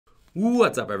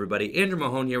What's up, everybody? Andrew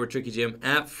Mahone here with Tricky Jim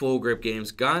at Full Grip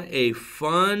Games. Got a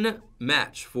fun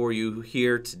match for you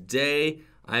here today.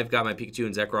 I've got my Pikachu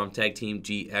and Zekrom Tag Team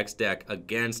GX deck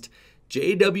against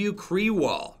JW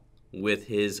Kriewall with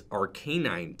his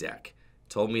Arcanine deck.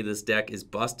 Told me this deck is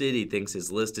busted. He thinks his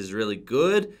list is really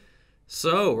good.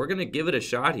 So we're going to give it a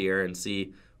shot here and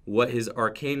see what his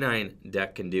Arcanine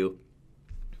deck can do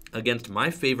against my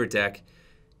favorite deck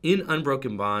in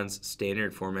Unbroken Bonds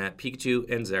standard format, Pikachu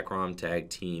and Zekrom Tag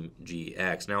Team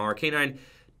GX. Now, Arcanine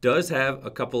does have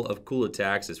a couple of cool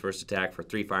attacks. His first attack for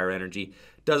 3 fire energy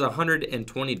does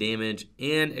 120 damage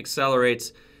and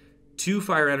accelerates 2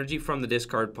 fire energy from the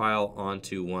discard pile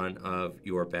onto one of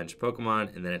your bench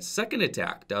Pokemon. And then its second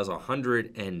attack does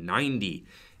 190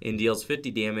 and deals 50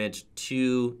 damage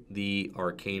to the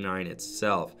Arcanine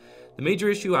itself. The major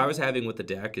issue I was having with the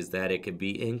deck is that it could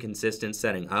be inconsistent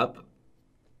setting up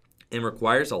and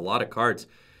requires a lot of cards.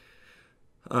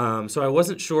 So I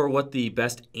wasn't sure what the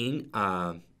best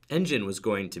engine was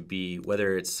going to be,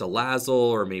 whether it's Salazzle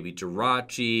or maybe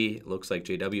Jirachi. It looks like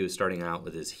JW is starting out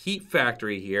with his Heat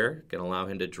Factory here. Going to allow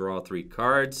him to draw 3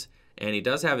 cards. And he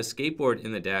does have a Skateboard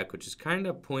in the deck, which is kind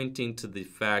of pointing to the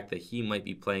fact that he might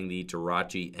be playing the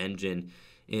Jirachi engine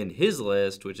in his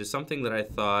list, which is something that I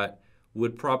thought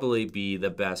would probably be the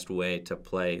best way to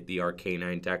play the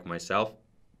Arcanine deck myself.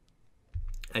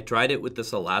 I tried it with the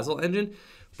Salazzle engine,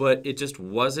 but it just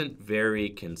wasn't very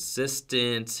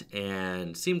consistent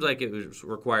and seemed like it was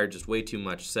required just way too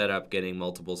much setup getting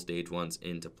multiple stage 1s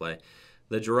into play.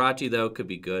 The Jirachi, though, could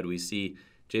be good. We see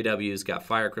JW's got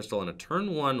Fire Crystal and a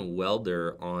turn 1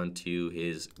 Welder onto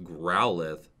his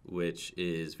Growlithe, which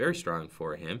is very strong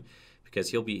for him because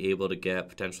he'll be able to get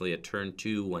potentially a turn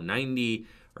 2 190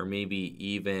 or maybe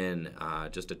even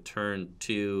just a turn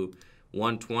 2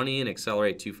 120 and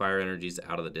accelerate 2 fire energies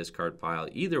out of the discard pile.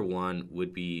 Either one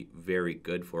would be very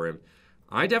good for him.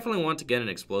 I definitely want to get an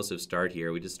explosive start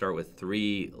here. We just start with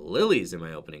 3 Lilies in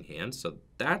my opening hand, so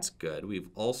that's good. We've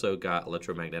also got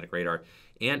Electromagnetic Radar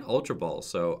and Ultra Ball,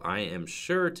 so I am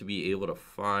sure to be able to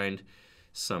find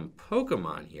some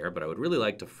Pokemon here, but I would really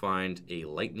like to find a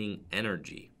Lightning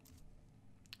Energy.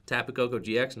 Tapu Koko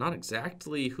GX, not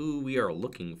exactly who we are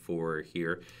looking for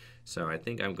here. So I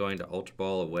think I'm going to Ultra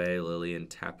Ball away, Lillian,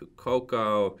 Tapu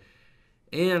Koko,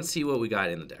 and see what we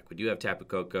got in the deck. We do have Tapu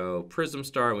Koko, Prism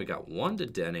Star, and we got 1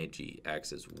 Dedenne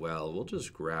GX as well. We'll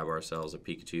just grab ourselves a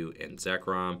Pikachu and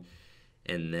Zekrom,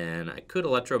 and then I could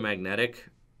Electromagnetic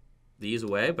these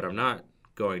away, but I'm not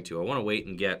going to. I want to wait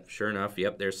and get, sure enough,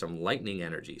 yep, there's some Lightning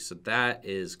Energy. So that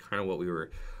is kind of what we were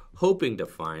hoping to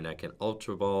find. I can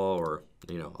Ultra Ball or,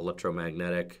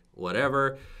 Electromagnetic,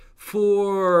 whatever,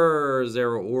 for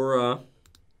Zeraora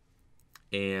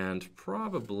and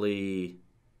probably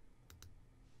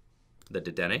the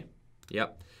Dedenne.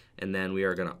 Yep. And then we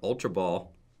are going to Ultra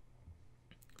Ball,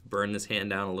 burn this hand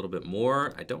down a little bit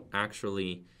more. It doesn't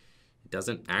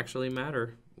actually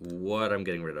matter what I'm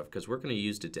getting rid of because we're going to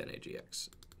use Dedenne GX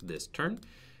this turn.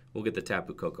 We'll get the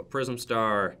Tapu Koko Prism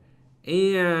Star.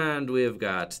 And we've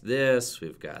got this,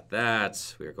 we've got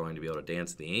that. We're going to be able to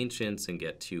Dance the Ancients and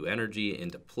get 2 energy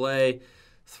into play.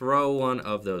 Throw one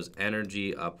of those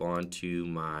energy up onto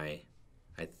my,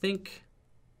 I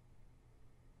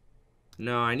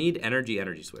need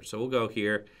energy switch. So we'll go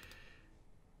here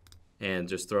and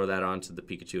just throw that onto the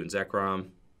Pikachu and Zekrom.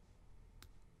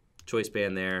 Choice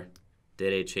band there.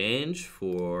 Did a change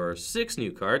for 6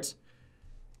 new cards.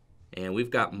 And we've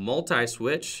got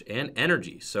multi-switch and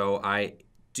energy. So I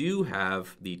do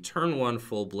have the turn 1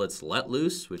 full blitz let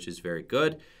loose, which is very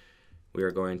good. We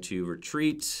are going to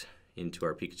retreat into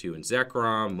our Pikachu and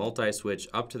Zekrom, multi-switch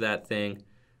up to that thing.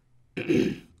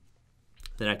 Then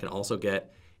I can also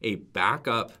get a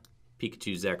backup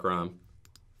Pikachu Zekrom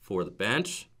for the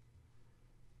bench.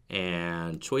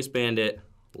 And choice bandit,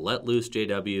 let loose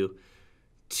JW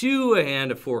to a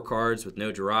hand of 4 cards with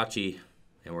no Jirachi.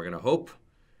 And we're going to hope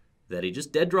that he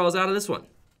just dead draws out of this one.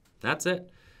 That's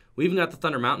it. We even got the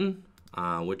Thunder Mountain,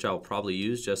 which I'll probably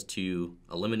use just to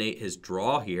eliminate his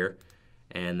draw here.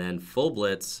 And then full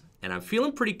blitz. And I'm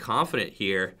feeling pretty confident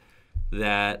here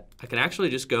that I can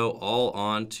actually just go all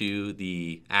on to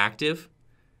the active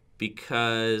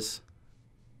because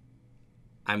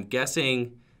I'm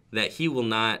guessing that he will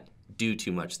not do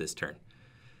too much this turn.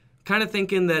 Kind of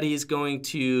thinking that he's going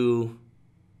to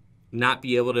not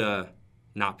be able to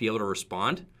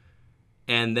respond.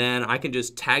 And then I can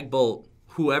just tag bolt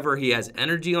whoever he has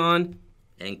energy on,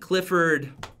 and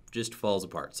Clifford just falls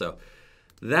apart. So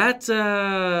that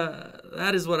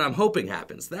is what I'm hoping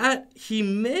happens. That he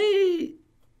may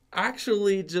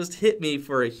actually just hit me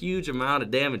for a huge amount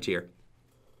of damage here.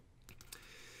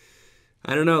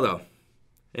 I don't know, though.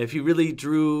 If he really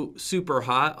drew super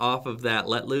hot off of that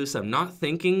let loose, I'm not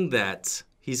thinking that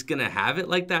he's going to have it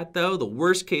like that, though. The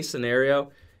worst case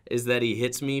scenario is that he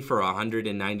hits me for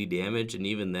 190 damage, and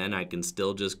even then I can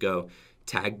still just go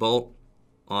Tag Bolt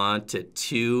onto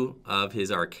 2 of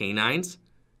his Arcanines,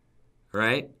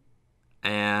 right?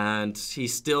 And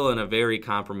he's still in a very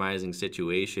compromising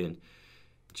situation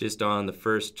just on the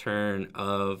first turn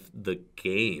of the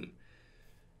game.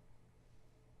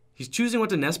 He's choosing what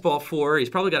to Nest Ball for. He's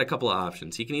probably got a couple of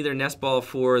options. He can either Nest Ball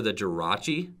for the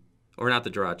Jirachi, or not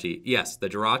the Jirachi, yes, the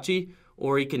Jirachi,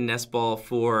 or he can Nest Ball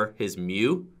for his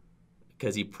Mew,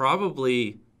 because he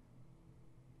probably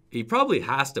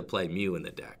has to play Mew in the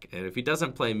deck. And if he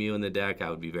doesn't play Mew in the deck, I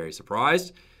would be very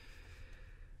surprised.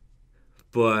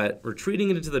 But retreating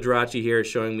into the Jirachi here is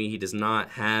showing me he does not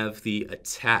have the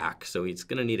attack, so he's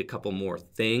going to need a couple more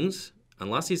things,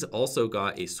 unless he's also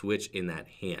got a switch in that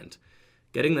hand.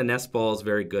 Getting the Nest Ball is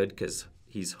very good because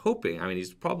he's hoping, I mean,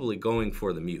 he's probably going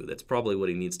for the Mew. That's probably what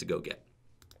he needs to go get.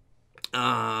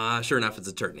 Sure enough, it's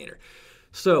a Turtonator.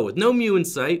 So with no Mew in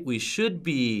sight, we should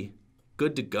be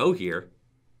good to go here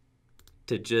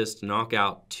to just knock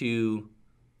out 2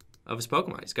 of his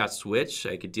Pokemon. He's got Switch.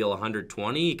 I could deal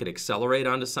 120. He could accelerate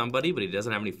onto somebody, but he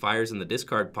doesn't have any fires in the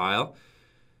discard pile.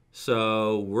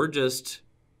 So we're just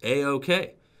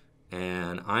A-okay.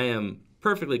 And I am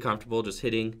perfectly comfortable just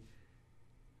hitting.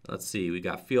 Let's see, we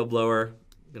got Field Blower.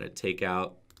 I'm going to take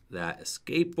out that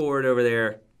escape board over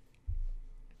there.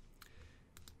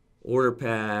 Order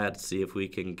Pad, see if we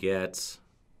can get,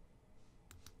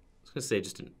 I was going to say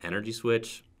just an energy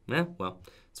switch. Yeah, well,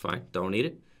 it's fine. Don't need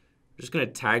it. We're just going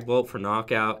to Tag Bolt for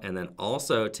knockout and then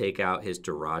also take out his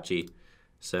Jirachi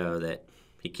so that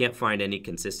he can't find any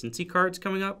consistency cards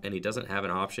coming up, and he doesn't have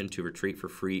an option to retreat for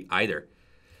free either.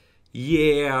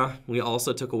 Yeah, we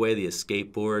also took away the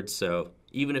escape board, so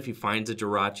even if he finds a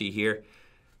Jirachi here,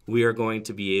 we are going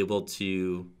to be able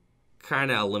to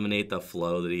kind of eliminate the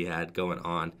flow that he had going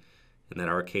on. And that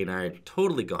Arcanine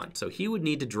totally gone. So he would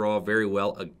need to draw very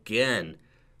well again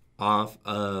off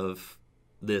of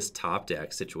this top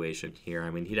deck situation here. I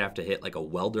mean, he'd have to hit like a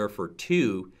Welder for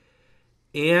 2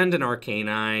 and an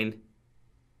Arcanine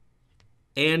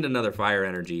and another Fire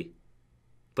Energy.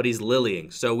 But he's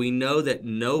Lilying. So we know that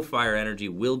no Fire Energy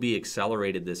will be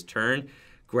accelerated this turn.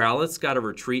 Growlithe's got a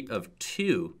retreat of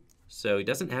 2. So he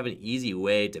doesn't have an easy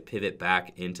way to pivot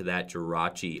back into that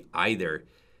Jirachi either.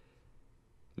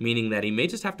 Meaning that he may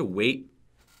just have to wait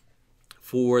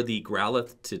for the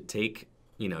Growlithe to take,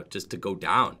 just to go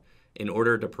down in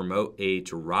order to promote a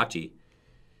Jirachi.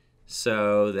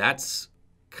 So that's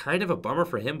kind of a bummer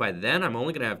for him. By then, I'm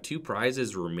only going to have 2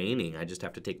 prizes remaining. I just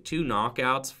have to take 2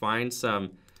 knockouts, find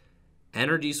some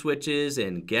energy switches,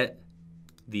 and get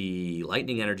the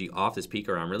lightning energy off this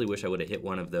Pikarom. I really wish I would have hit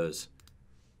one of those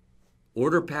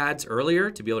order pads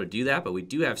earlier to be able to do that, but we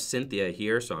do have Cynthia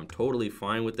here, so I'm totally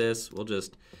fine with this. We'll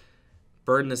just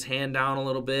burden this hand down a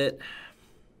little bit,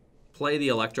 play the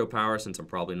Electro Power since I'm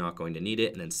probably not going to need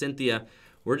it, and then Cynthia,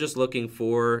 we're just looking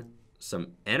for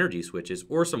some energy switches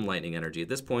or some lightning energy. At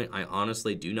this point, I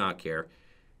honestly do not care.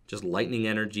 Just lightning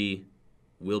energy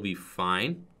will be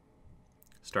fine.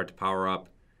 Start to power up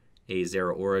a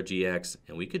Zeraora GX,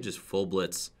 and we could just full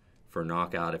blitz for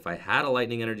knockout. If I had a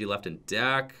lightning energy left in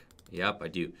deck, yep, I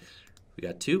do. We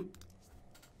got 2.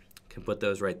 Can put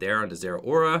those right there onto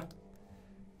Zeraora.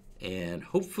 And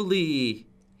hopefully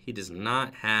he does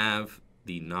not have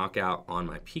the knockout on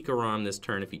my Pikarom this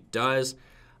turn. If he does,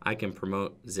 I can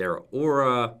promote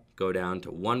Zeraora, go down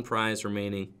to 1 prize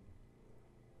remaining.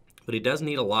 But he does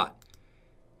need a lot.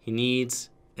 He needs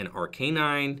an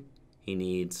Arcanine. He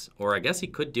needs, or I guess he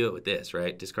could do it with this,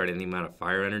 right? Discard any amount of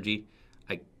Fire Energy.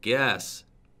 I guess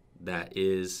that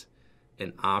is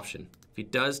an option. If he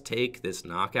does take this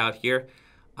knockout here,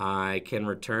 I can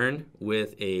return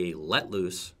with a Let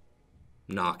Loose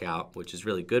knockout, which is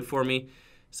really good for me,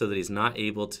 so that he's not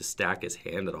able to stack his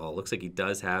hand at all. Looks like he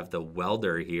does have the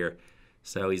Welder here.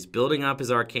 So he's building up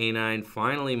his Arcanine.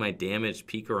 Finally, my damaged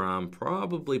Pikarom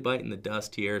probably biting the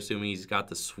dust here, assuming he's got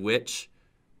the switch.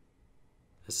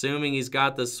 Assuming he's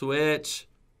got the switch.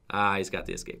 He's got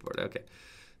the escape board. Okay.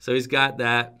 So he's got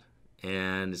that,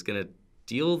 and he's going to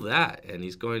deal that, and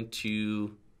he's going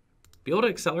to be able to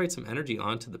accelerate some energy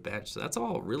onto the bench. So that's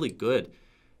all really good.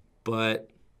 But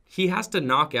he has to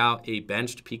knock out a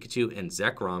benched Pikachu and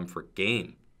Zekrom for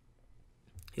game,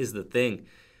 is the thing.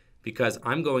 Because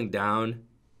I'm going down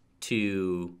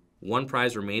to 1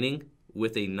 prize remaining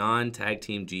with a non-tag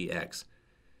team GX.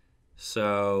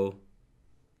 So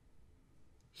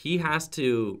he has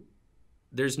to,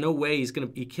 there's no way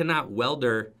he cannot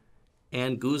Welder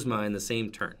and Guzma in the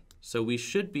same turn. So we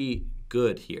should be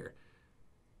good here.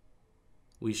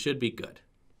 we should be good,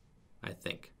 I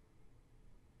think.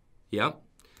 Yep.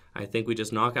 I think we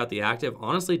just knock out the active.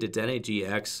 Honestly, Dedenne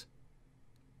GX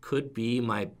could be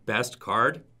my best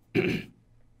card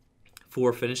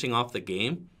for finishing off the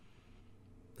game.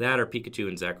 That or Pikachu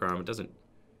and Zekrom. It doesn't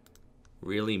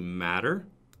really matter.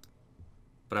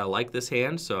 But I like this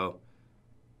hand, so...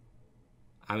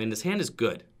 I mean, this hand is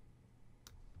good.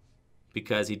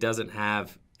 Because he doesn't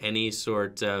have any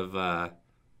sort of...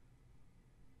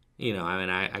 you know, I mean,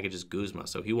 I could just Guzma.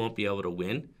 So he won't be able to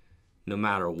win no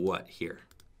matter what here.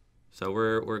 So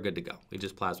we're good to go. We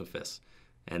just Plasma Fist.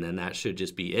 And then that should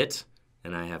just be it.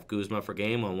 And I have Guzma for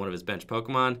game on one of his bench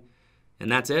Pokemon.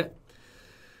 And that's it.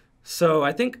 So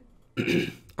I think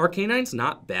Arcanine's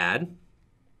not bad.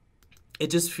 It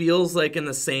just feels like in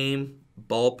the same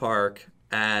ballpark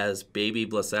as Baby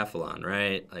Blacephalon,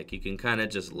 right? Like you can kind of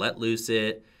just let loose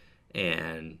it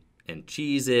and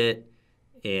cheese it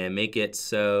and make it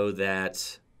so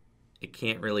that it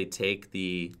can't really take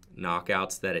the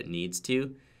knockouts that it needs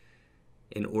to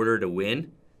in order to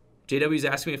win. JW's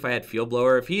asking me if I had Field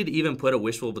Blower. If he had even put a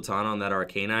Wishful Baton on that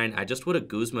Arcanine, I just would have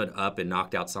Guzma'd up and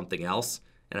knocked out something else,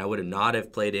 and I would have not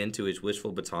have played into his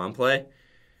Wishful Baton play.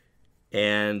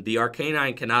 And the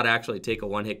Arcanine cannot actually take a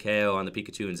one-hit KO on the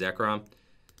Pikachu and Zekrom.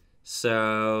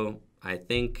 So I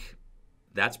think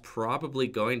that's probably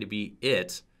going to be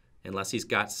it, unless he's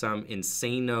got some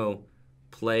insano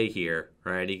play here,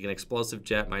 right? He can Explosive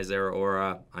Jet my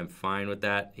Zeraora. I'm fine with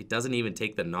that. He doesn't even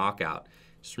take the knockout.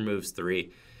 Just removes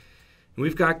 3.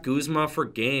 We've got Guzma for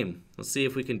game. Let's see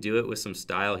if we can do it with some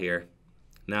style here.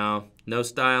 No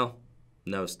style.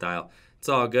 No style. It's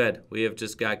all good. We have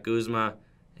just got Guzma,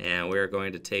 and we're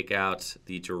going to take out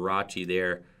the Jirachi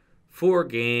there for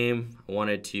game. I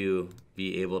wanted to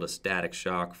be able to Static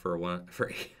Shock for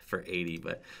 80,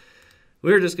 but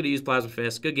we're just going to use Plasma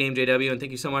Fist. Good game, JW, and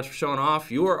thank you so much for showing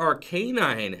off your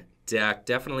Arcanine deck.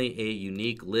 Definitely a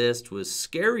unique list. Was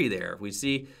scary there. We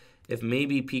see if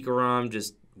maybe Pikarom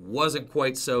just wasn't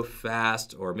quite so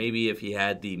fast, or maybe if he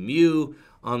had the Mew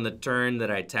on the turn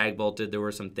that I tag bolted, there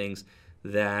were some things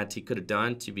that he could have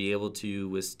done to be able to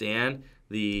withstand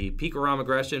the Pikarom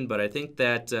aggression. But I think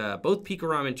that both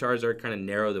Pikarom and Charizard kind of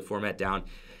narrow the format down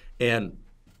and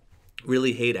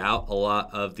really hate out a lot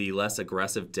of the less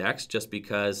aggressive decks just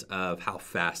because of how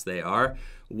fast they are,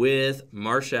 with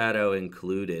Marshadow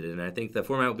included. And I think the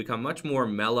format will become much more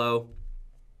mellow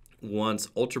once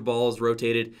Ultra Ball is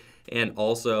rotated, and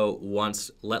also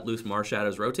once Let Loose Marshadow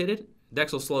is rotated.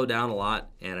 Decks will slow down a lot,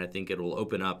 and I think it will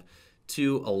open up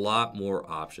to a lot more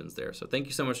options there. So thank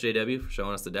you so much, JW, for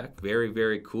showing us the deck. Very,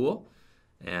 very cool.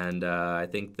 And I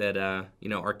think that, you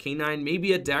know, Arcanine may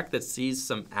be a deck that sees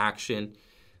some action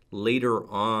later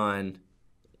on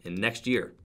in next year.